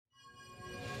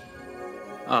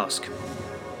Ask.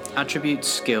 Attributes,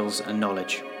 skills and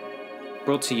knowledge.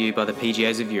 Brought to you by the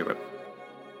PGAs of Europe.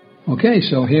 Okay,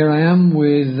 so here I am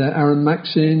with Áron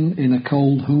Makszin in a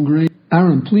cold Hungary.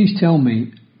 Áron, please tell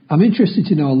me, I'm interested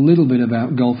to know a little bit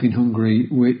about golf in Hungary,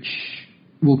 which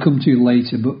we'll come to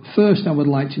later, but first I would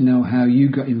like to know how you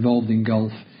got involved in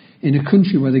golf in a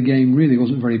country where the game really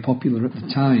wasn't very popular at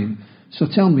the time. So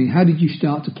tell me, how did you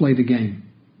start to play the game?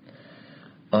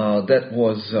 That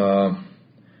was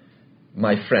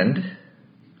my friend.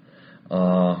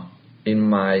 In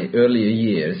my earlier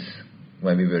years,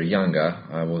 when we were younger,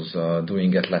 I was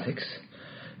doing athletics,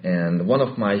 and one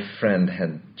of my friend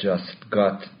had just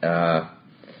got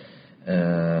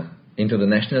into the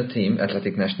national team,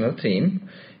 athletic national team,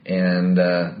 and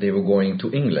they were going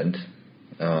to England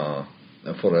for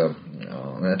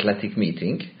an athletic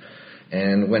meeting.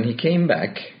 And when he came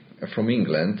back from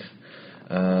England,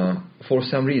 for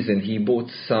some reason he bought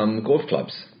some golf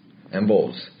clubs and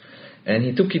balls, and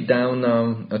he took it down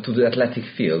to the athletic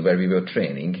field where we were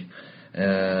training,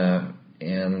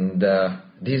 and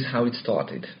this is how it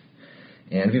started.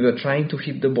 And we were trying to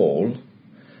hit the ball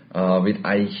with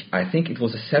I think it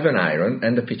was a 7-iron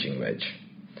and a pitching wedge,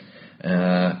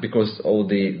 because all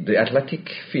the athletic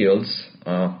fields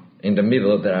in the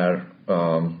middle there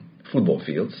are football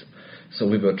fields, so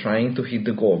we were trying to hit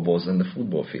the golf balls in the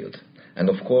football field. And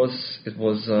of course it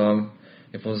was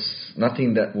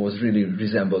nothing that was really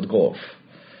resembled golf,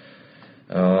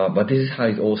 but this is how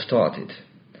it all started.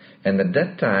 And at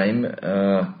that time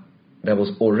there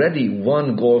was already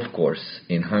one golf course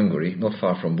in Hungary, not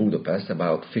far from Budapest,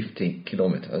 about 50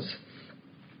 kilometers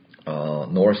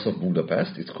north of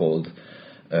Budapest. It's called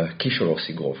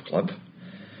Kisorossi Golf Club.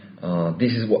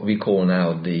 This is what we call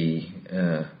now the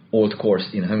old course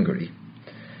in Hungary.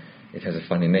 It has a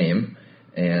funny name.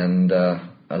 And a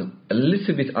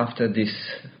little bit after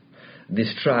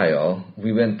this trial,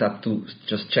 we went up to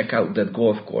just check out that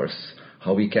golf course,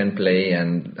 how we can play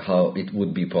and how it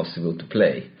would be possible to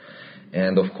play.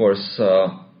 And of course,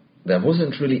 there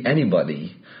wasn't really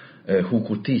anybody who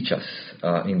could teach us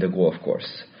in the golf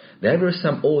course. There were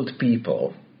some old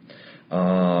people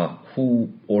who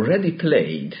already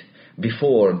played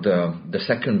before the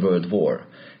Second World War.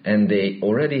 And they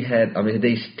already had,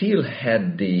 they still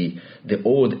had the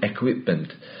old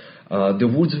equipment. The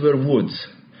woods were woods.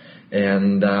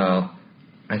 And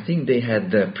I think they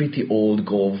had pretty old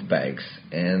golf bags.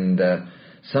 And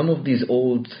some of these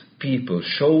old people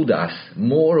showed us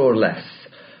more or less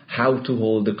how to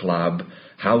hold the club,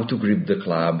 how to grip the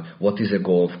club, what is a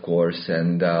golf course.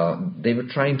 And they were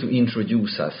trying to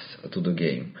introduce us to the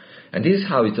game. And this is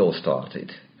how it all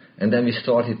started. And then we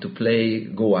started to play,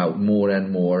 go out more and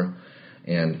more,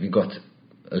 and we got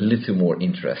a little more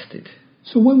interested.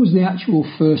 So when was the actual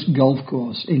first golf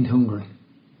course in Hungary?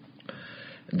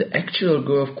 The actual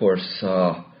golf course,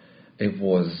 it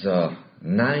was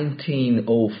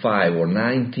 1905 or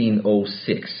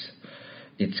 1906.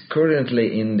 It's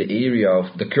currently in the area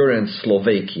of the current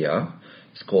Slovakia.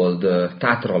 It's called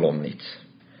Tatralomnic.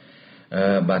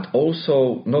 But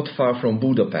also not far from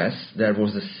Budapest, there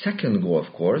was a second golf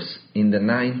course in the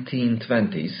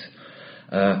 1920s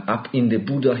up in the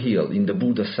Buda Hill, in the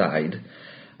Buda side.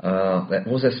 That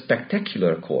was a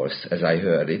spectacular course, as I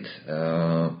heard it.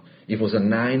 It was a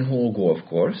 9-hole golf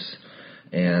course,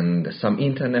 and some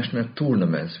international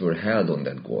tournaments were held on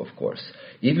that golf course.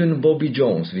 Even Bobby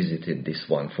Jones visited this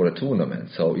one for a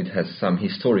tournament, so it has some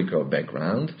historical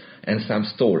background and some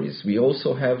stories. We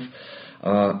also have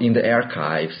in the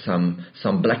archive some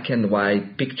black and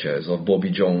white pictures of Bobby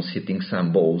Jones hitting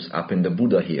some balls up in the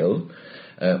Buda Hill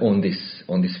on this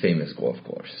famous golf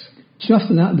course. So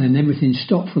after that then everything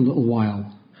stopped for a little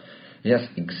while. Yes,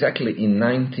 exactly in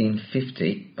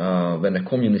 1950 when the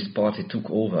Communist Party took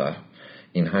over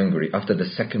in Hungary after the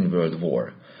Second World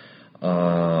War.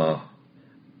 A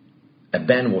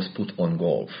ban was put on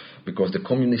golf because the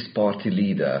Communist Party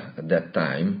leader at that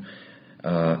time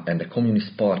and the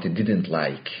Communist Party didn't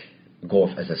like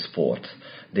golf as a sport.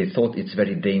 They thought it's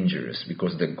very dangerous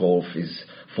because the golf is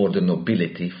for the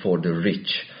nobility, for the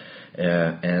rich,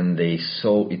 and they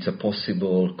saw it's a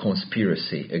possible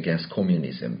conspiracy against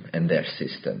communism and their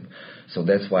system. So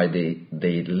that's why they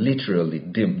literally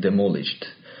demolished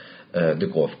the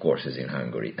golf courses in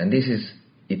Hungary. And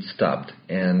it stopped.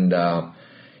 And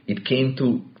it came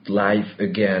to life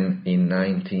again in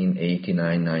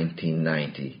 1989,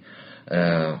 1990.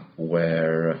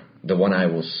 Where the one I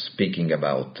was speaking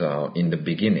about in the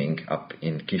beginning up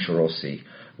in Kisorossi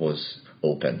was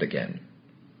opened again.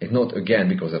 It's not again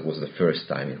because that was the first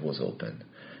time it was opened.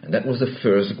 And that was the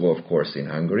first golf course in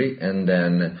Hungary. And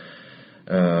then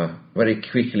very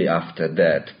quickly after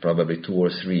that, probably 2 or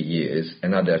 3 years,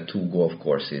 another 2 golf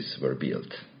courses were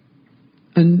built.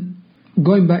 And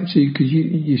going back to, because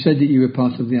you said that you were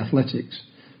part of the athletics,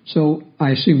 so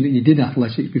I assume that you did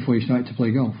athletics before you started to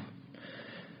play golf.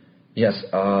 Yes,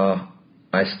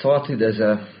 I started as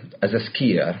a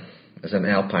skier, as an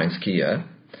alpine skier,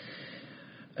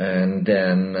 and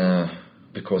then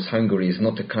because Hungary is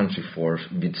not a country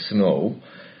with snow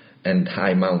and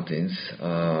high mountains,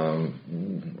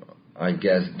 I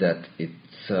guess that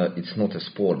it's not a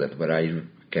sport where I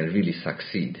can really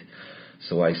succeed.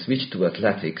 So I switched to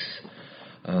athletics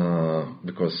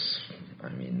because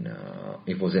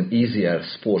it was an easier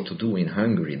sport to do in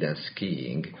Hungary than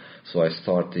skiing. So I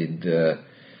started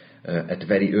at a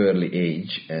very early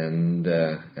age and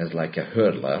as like a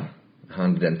hurdler,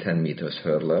 110 meters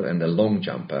hurdler and a long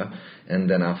jumper, and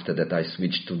then after that I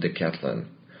switched to decathlon,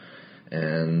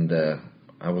 and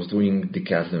I was doing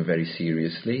decathlon very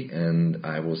seriously, and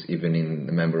I was even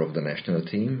a member of the national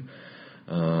team.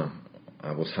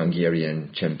 I was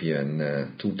Hungarian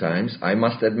champion 2 times. I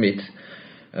must admit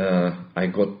I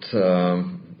got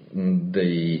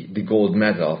the gold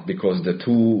medal because the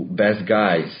 2 best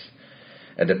guys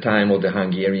at the time of the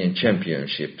Hungarian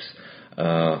championships,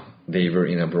 they were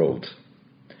in abroad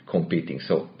competing.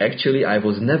 So actually I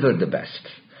was never the best,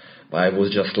 but I was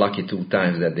just lucky 2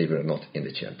 times that they were not in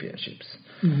the championships.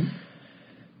 Mm-hmm.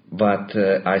 But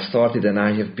I started and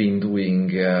I have been doing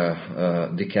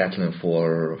decathlon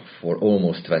for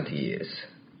almost 20 years.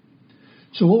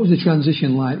 So what was the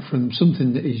transition like from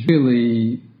something that is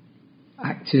really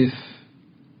active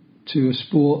to a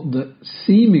sport that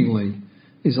seemingly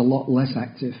is a lot less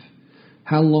active?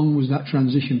 How long was that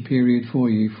transition period for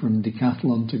you from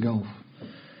decathlon to golf?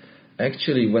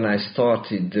 Actually, when I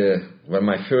started, when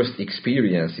my first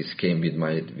experiences came with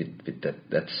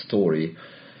that story,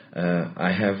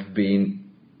 I have been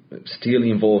still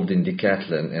involved in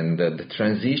decathlon, and the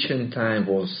transition time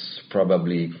was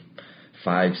probably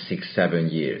 5, 6, 7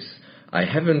 years. I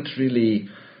haven't really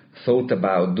thought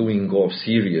about doing golf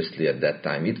seriously at that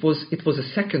time. It was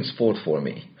a second sport for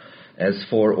me, as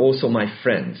for also my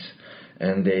friends,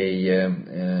 and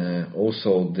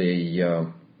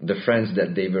the friends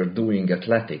that they were doing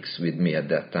athletics with me at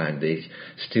that time. They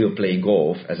still play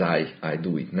golf as I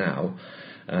do it now,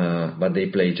 but they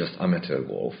play just amateur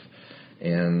golf.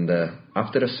 And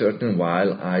after a certain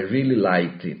while, I really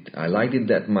liked it. I liked it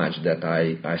that much that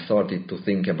I started to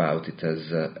think about it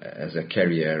as a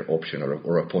career option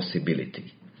or a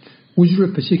possibility. Was there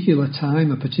a particular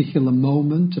time, a particular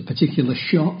moment, a particular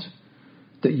shot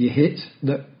that you hit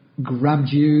that grabbed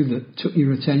you, that took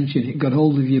your attention? It got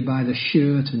hold of you by the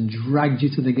shirt and dragged you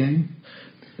to the game?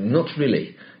 Not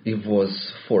really. It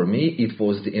was, for me, it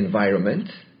was the environment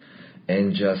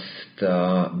and just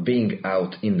being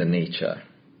out in the nature.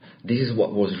 This is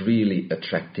what was really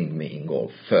attracting me in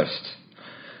golf first.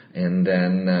 And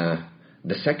then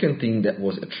the second thing that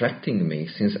was attracting me,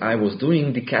 since I was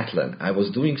doing decathlon, I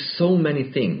was doing so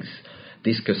many things: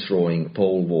 discus throwing,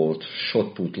 pole vault,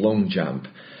 shot put, long jump.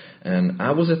 And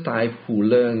I was a type who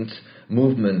learned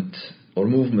movements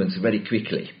very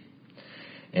quickly.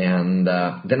 And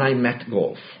then I met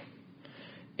golf.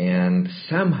 And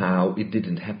somehow it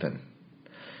didn't happen.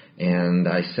 And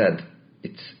I said,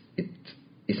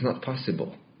 it's not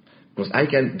possible. Because I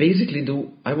can basically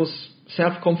I was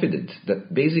self-confident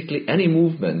that basically any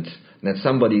movement that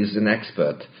somebody is an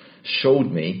expert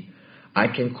showed me, I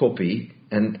can copy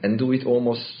and do it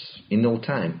almost in no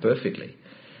time, perfectly.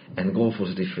 And golf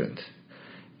was different.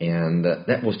 And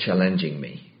that was challenging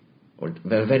me, or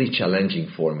very challenging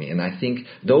for me. And I think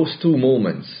those 2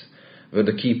 moments were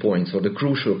the key points, or the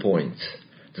crucial points.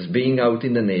 Just being out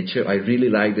in the nature, I really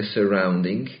liked the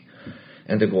surrounding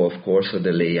and the golf course, or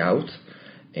the layout,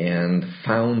 and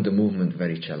found the movement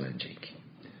very challenging.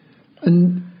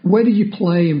 And where did you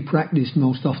play and practice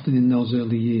most often in those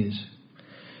early years?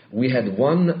 We had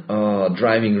one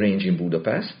driving range in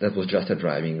Budapest. That was just a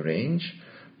driving range.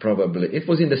 Probably it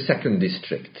was in the 2nd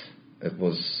district. It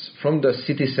was from the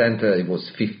city center. It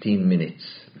was 15 minutes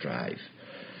drive,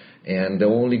 and the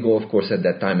only golf course at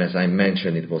that time, as I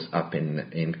mentioned, it was up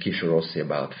in Kisorosi,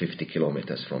 about 50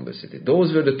 kilometers from the city.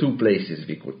 Those were the 2 places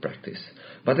we could practice.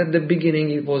 But at the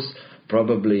beginning, it was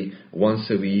probably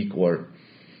once a week or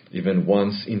even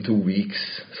once in 2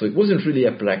 weeks. So it wasn't really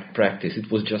a practice.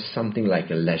 It was just something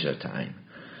like a leisure time,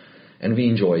 and we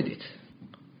enjoyed it.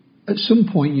 At some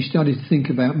point you started to think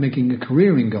about making a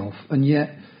career in golf, and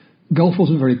yet golf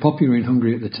wasn't very popular in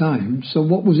Hungary at the time. So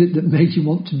what was it that made you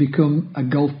want to become a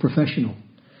golf professional?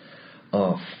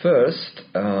 First,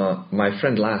 my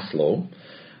friend László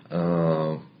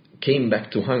came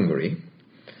back to Hungary,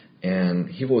 and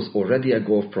he was already a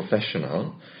golf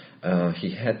professional.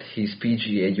 He had his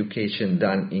PGA education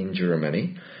done in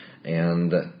Germany,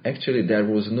 and actually there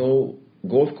was no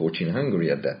golf coach in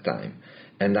Hungary at that time.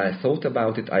 And I thought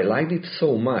about it. I liked it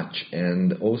so much,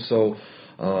 and also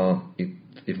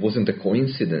it wasn't a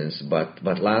coincidence, but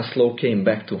László came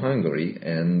back to Hungary,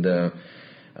 and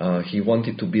he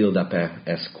wanted to build up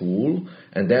a school,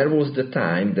 and there was the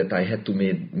time that I had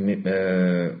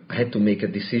to make a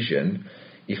decision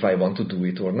if I want to do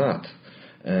it or not.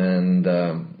 And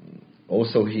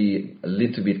also he a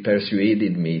little bit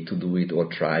persuaded me to do it or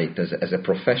try it as a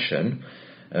profession,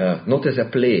 not as a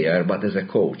player but as a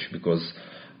coach, because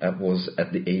I was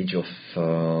at the age of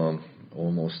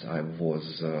I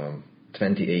was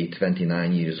 28,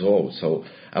 29 years old, so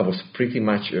I was pretty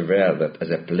much aware that as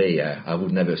a player I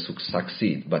would never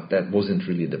succeed, but that wasn't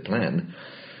really the plan.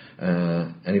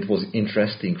 And it was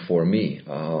interesting for me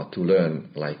to learn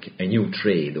like a new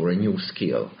trade or a new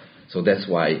skill. So that's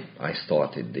why I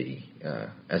started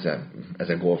as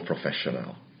a golf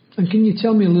professional. And can you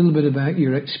tell me a little bit about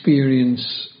your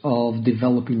experience of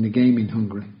developing the game in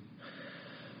Hungary?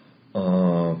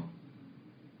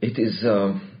 It is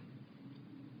a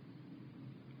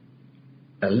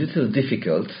little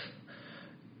difficult,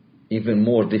 even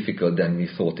more difficult than we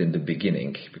thought in the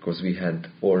beginning, because we had,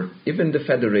 or even the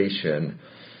federation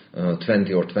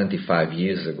 20 or 25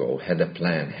 years ago had a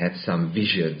plan, had some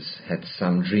visions, had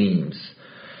some dreams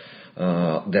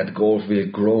that golf will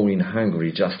grow in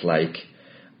Hungary just like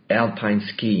alpine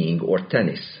skiing or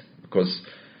tennis, because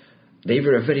they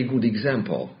were a very good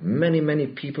example. Many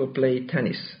people play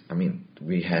tennis. I mean,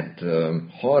 we had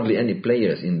hardly any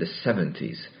players in the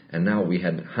 70s, and now we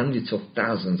had hundreds of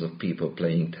thousands of people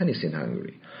playing tennis in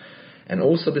Hungary. And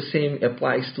also the same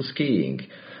applies to skiing.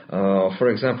 For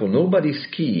example, nobody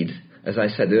skied. As I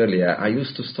said earlier, I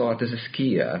used to start as a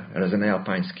skier, as an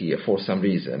alpine skier, for some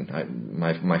reason.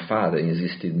 My father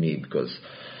insisted me because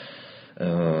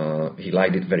he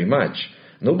liked it very much.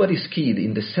 Nobody skied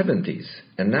in the 70s.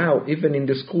 And now, even in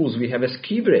the schools, we have a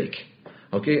ski break.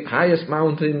 Okay, highest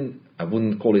mountain, I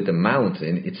wouldn't call it a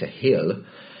mountain, it's a hill.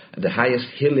 The highest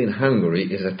hill in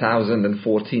Hungary is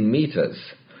 1,014 meters.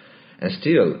 And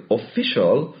still,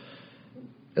 official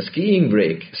a skiing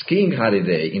break, skiing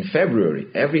holiday in February,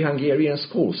 every Hungarian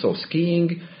school. So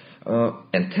skiing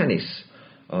and tennis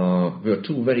were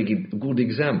two very good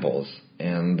examples.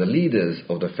 And the leaders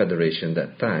of the federation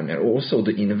that time, and also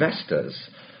the investors,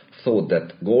 thought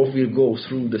that golf will go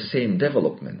through the same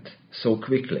development so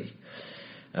quickly.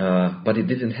 But it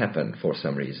didn't happen for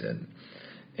some reason.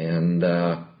 And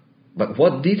but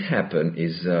what did happen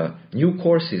is new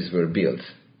courses were built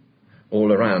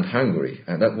all around Hungary,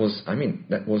 and that was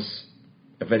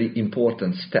a very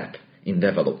important step in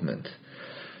development.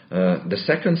 The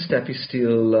second step is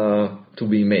still to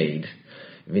be made.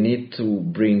 We need to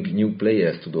bring new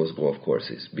players to those golf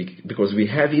courses because we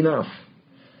have enough,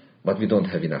 but we don't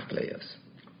have enough players.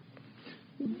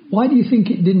 Why do you think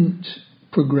it didn't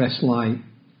progress like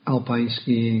alpine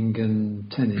skiing and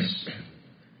tennis?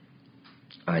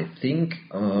 I think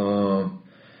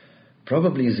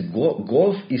probably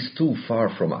golf is too far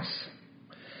from us,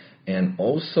 and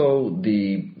also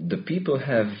the people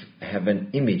have an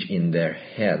image in their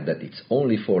head that it's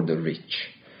only for the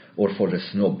rich or for the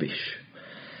snobbish.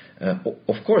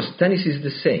 Of course, tennis is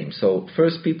the same. So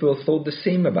first people thought the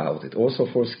same about it. Also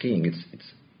for skiing,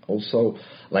 it's also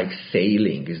like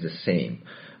sailing is the same,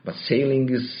 but sailing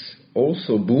is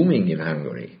also booming in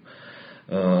Hungary.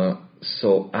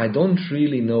 So I don't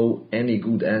really know any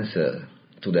good answer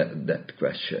to that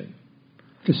question.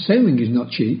 Because sailing is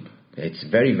not cheap. It's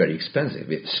very, very expensive.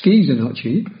 Skis are not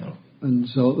cheap. No. And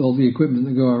so all the equipment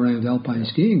that go around alpine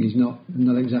skiing is not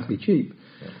exactly cheap.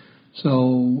 Yeah.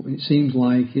 So it seems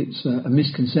like it's a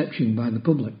misconception by the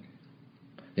public.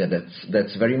 Yeah,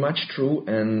 that's very much true.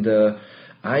 And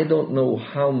I don't know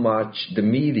how much the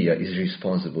media is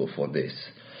responsible for this.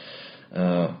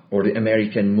 Or the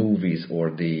American movies,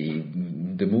 or the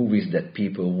movies that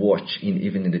people watch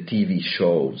even in the TV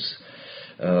shows,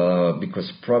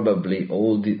 because probably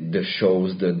all the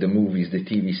shows, the movies, the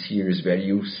TV series where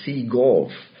you see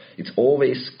golf, it's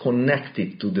always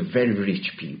connected to the very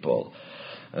rich people,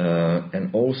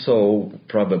 and also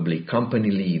probably company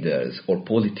leaders or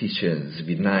politicians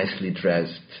with nicely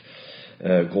dressed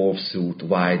golf suit,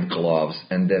 white gloves,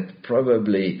 and that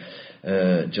probably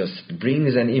just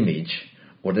brings an image,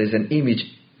 or there's an image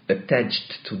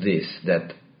attached to this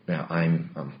that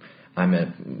I'm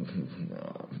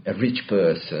a rich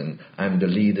person, I'm the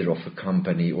leader of a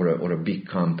company or a big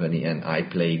company, and I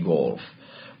play golf.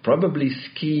 Probably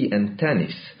ski and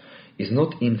tennis is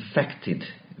not infected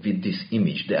with this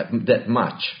image that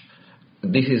much,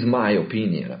 this is my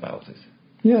opinion about it.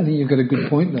 Yeah, I think you've got a good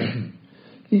point there.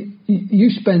 You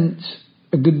spent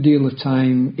a good deal of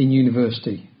time in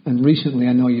university, and recently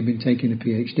I know you've been taking a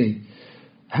PhD.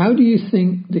 How do you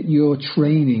think that your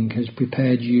training has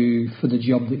prepared you for the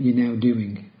job that you're now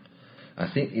doing? I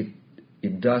think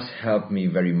it does help me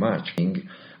very much.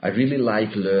 I really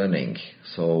like learning,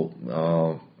 so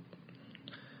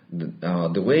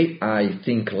the way I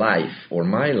think life, or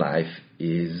my life,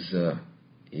 is a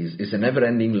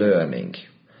never-ending learning.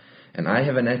 And I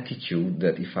have an attitude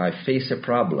that if I face a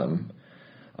problem,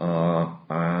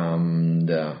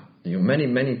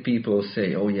 many people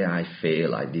say, "Oh yeah, I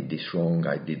fail. I did this wrong.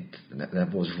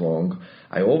 That was wrong."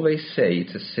 I always say,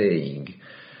 it's a saying,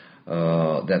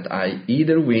 that I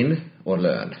either win or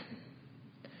learn.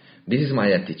 This is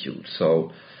my attitude.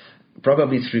 So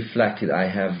probably it's reflected.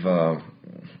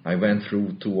 I went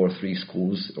through 2 or 3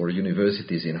 schools or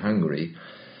universities in Hungary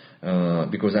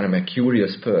because I'm a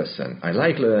curious person. I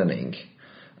like learning,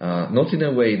 not in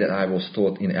a way that I was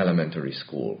taught in elementary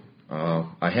school.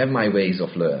 I have my ways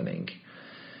of learning,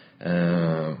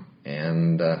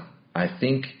 and I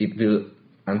think it will,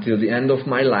 until the end of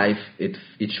my life, it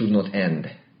should not end.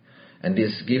 And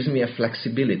this gives me a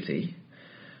flexibility,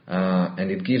 and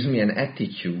it gives me an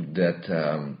attitude that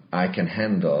I can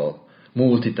handle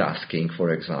multitasking,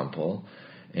 for example.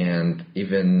 And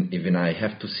even I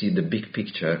have to see the big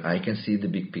picture, I can see the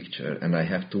big picture, and I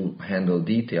have to handle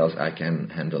details, I can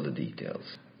handle the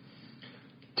details.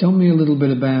 Tell me a little bit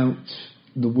about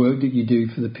the work that you do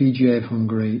for the PGA of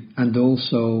Hungary and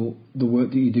also the work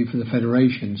that you do for the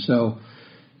Federation. So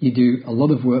you do a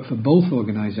lot of work for both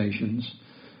organisations.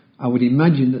 I would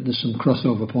imagine that there's some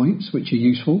crossover points which are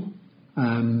useful.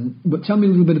 But tell me a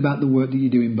little bit about the work that you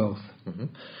do in both. Mm-hmm.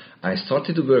 I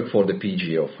started to work for the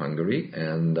PGA of Hungary,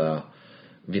 and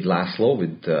with László,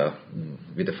 with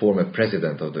the former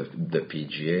president of the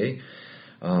PGA.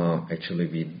 Actually,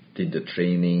 we did the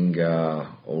training,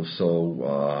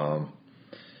 also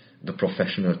the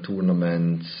professional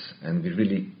tournaments, and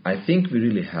I think we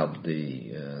really helped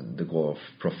the golf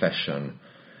profession,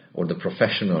 or the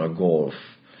professional golf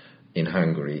in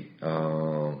Hungary.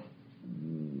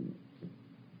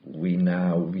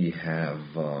 We have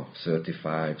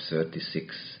 35,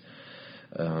 36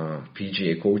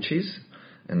 PGA coaches,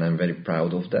 and I'm very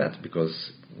proud of that,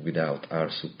 because without our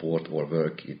support or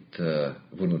work, it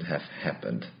wouldn't have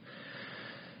happened.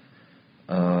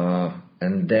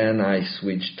 And then I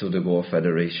switched to the Golf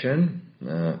Federation.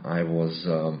 I was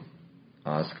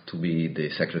asked to be the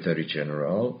Secretary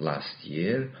General last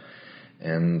year,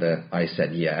 and I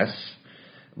said yes,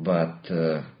 but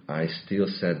I still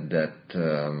said that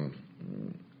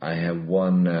I have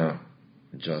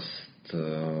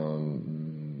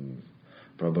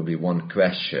probably one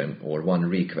question or one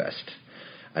request.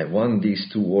 I want these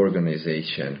 2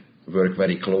 organizations work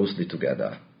very closely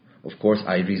together. Of course,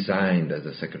 I resigned as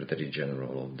the Secretary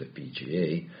General of the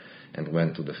PGA and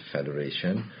went to the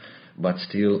Federation, but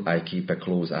still I keep a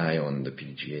close eye on the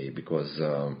PGA, because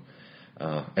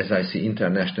as I see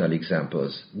international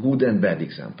examples, good and bad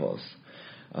examples,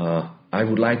 I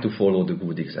would like to follow the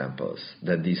good examples,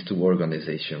 that these 2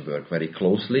 organizations work very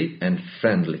closely and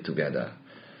friendly together.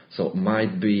 So I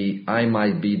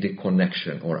might be the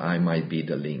connection, or I might be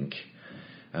the link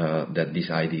that this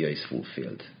idea is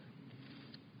fulfilled.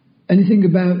 Anything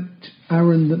about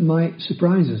Áron that might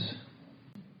surprise us?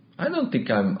 I don't think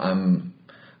I'm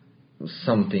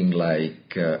something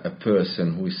like a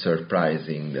person who is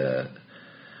surprising the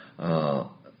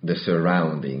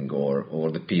surrounding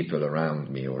or the people around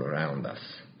me or around us.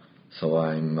 So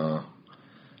I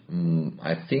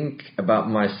think about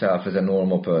myself as a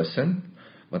normal person,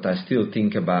 but I still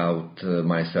think about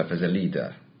myself as a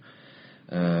leader.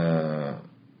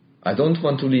 I don't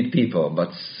want to lead people,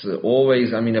 but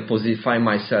always find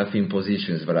myself in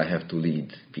positions where I have to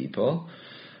lead people.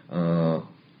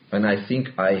 And I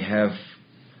think I have,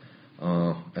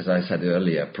 as I said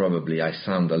earlier, probably I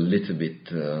sound a little bit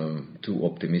too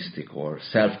optimistic or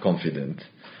self-confident.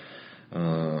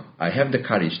 I have the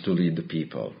courage to lead the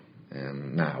people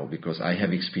now, because I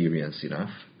have experience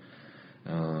enough.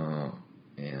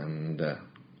 And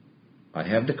I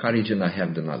have the courage and I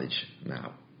have the knowledge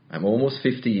now. I'm almost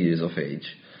 50 years of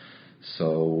age,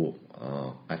 so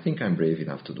I think I'm brave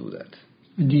enough to do that.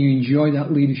 And do you enjoy that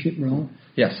leadership role?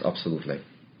 Yes, absolutely.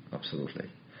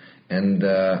 And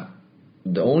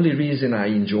the only reason I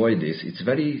enjoy this, it's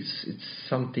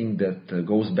something that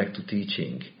goes back to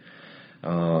teaching.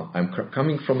 I'm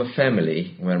coming from a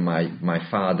family where my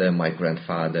father, my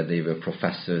grandfather, they were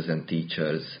professors and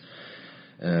teachers.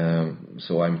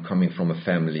 So I'm coming from a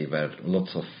family where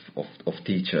lots of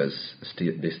teachers,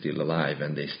 they're still alive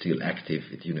and they're still active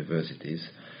at universities.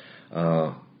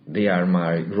 They are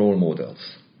my role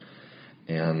models.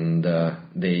 And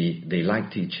they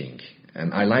like teaching.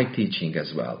 And I like teaching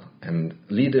as well. And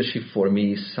leadership for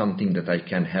me is something that I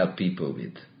can help people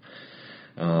with.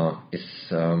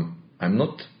 I'm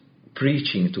not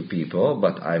preaching to people,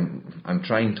 but I'm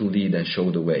trying to lead and show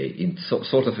the way in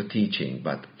sort of a teaching.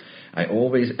 But I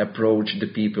always approach the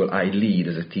people I lead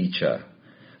as a teacher,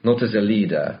 not as a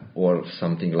leader or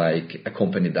something like a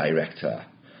company director.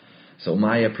 So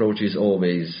my approach is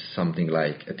always something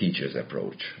like a teacher's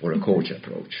approach or a coach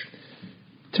approach.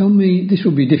 Tell me, this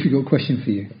will be a difficult question for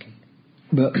you,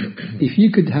 but if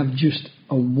you could have just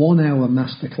a 1-hour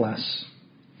masterclass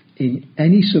in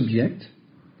any subject,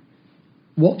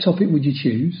 what topic would you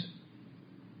choose?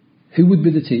 Who would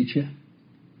be the teacher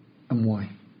and why?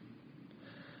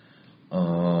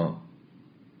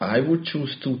 I would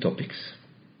choose 2 topics.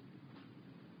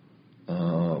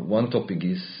 One topic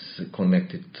is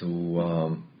connected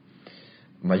to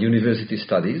my university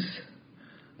studies.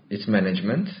 It's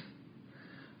management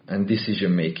and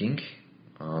decision making.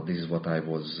 This is what I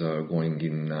was going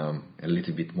in a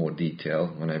little bit more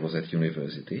detail when I was at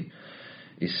university.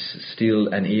 It's still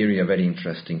an area very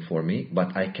interesting for me,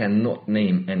 but I cannot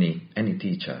name any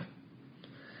teacher.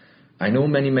 I know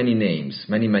many names,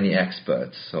 many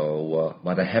experts,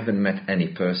 but I haven't met any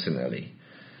personally.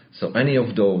 So any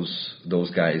of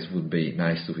those guys would be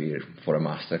nice to hear for a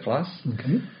masterclass.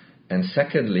 Okay. And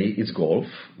secondly, it's golf,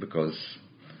 because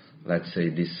let's say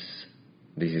this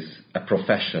is a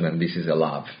profession and this is a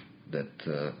love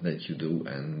that you do,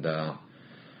 and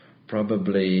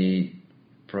probably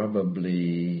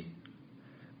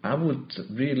I would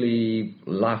really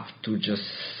love to just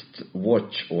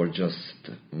watch or just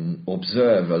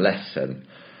observe a lesson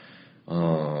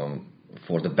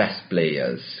for the best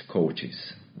players,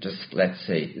 coaches. Just let's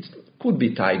say it could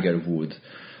be Tiger Woods,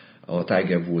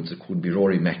 it could be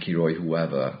Rory McIlroy,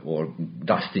 whoever, or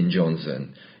Dustin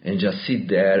Johnson, and just sit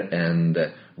there and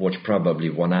watch probably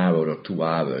 1 hour or 2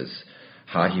 hours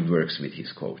how he works with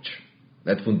his coach.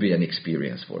 That would be an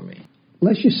experience for me.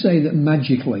 Let's just say that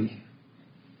magically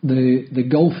the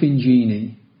golfing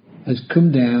genie has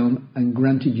come down and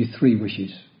granted you 3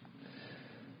 wishes.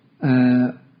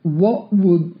 What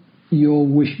would your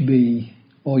wish be,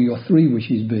 or your 3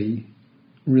 wishes be,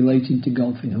 relating to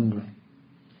golf in Hungary?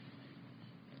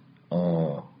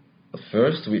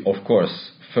 First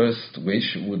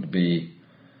wish would be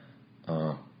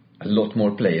a lot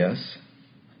more players.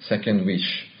 Second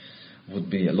wish would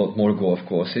be a lot more golf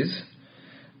courses.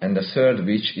 And the third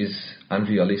wish is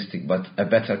unrealistic, but a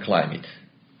better climate.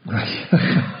 Right.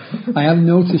 I have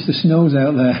noticed the snow's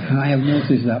out there. I have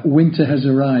noticed that. Winter has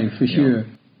arrived, for sure.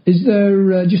 Is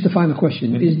there, just a final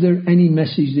question, is there any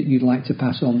message that you'd like to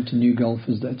pass on to new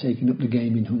golfers that are taking up the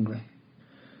game in Hungary?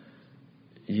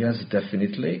 Yes,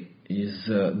 definitely.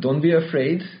 Don't be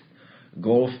afraid.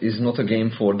 Golf is not a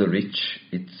game for the rich.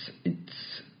 It's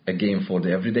a game for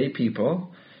the everyday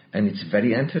people, and it's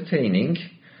very entertaining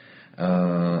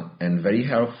and very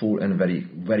helpful and very,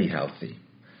 very healthy.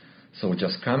 So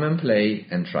just come and play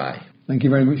and try. Thank you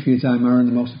very much for your time, Áron.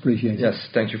 The most appreciated. Yes,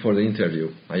 thank you for the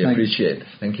interview. Thanks. Appreciate it.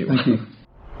 Thank you. Thank you.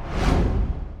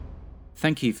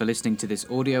 Thank you for listening to this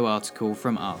audio article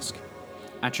from Ask,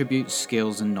 Attributes,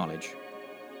 Skills and Knowledge.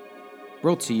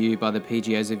 Brought to you by the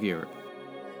PGAs of Europe.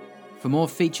 For more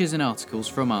features and articles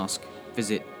from Ask,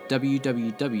 visit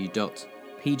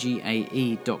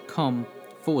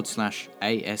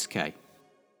www.pgae.com/ASK.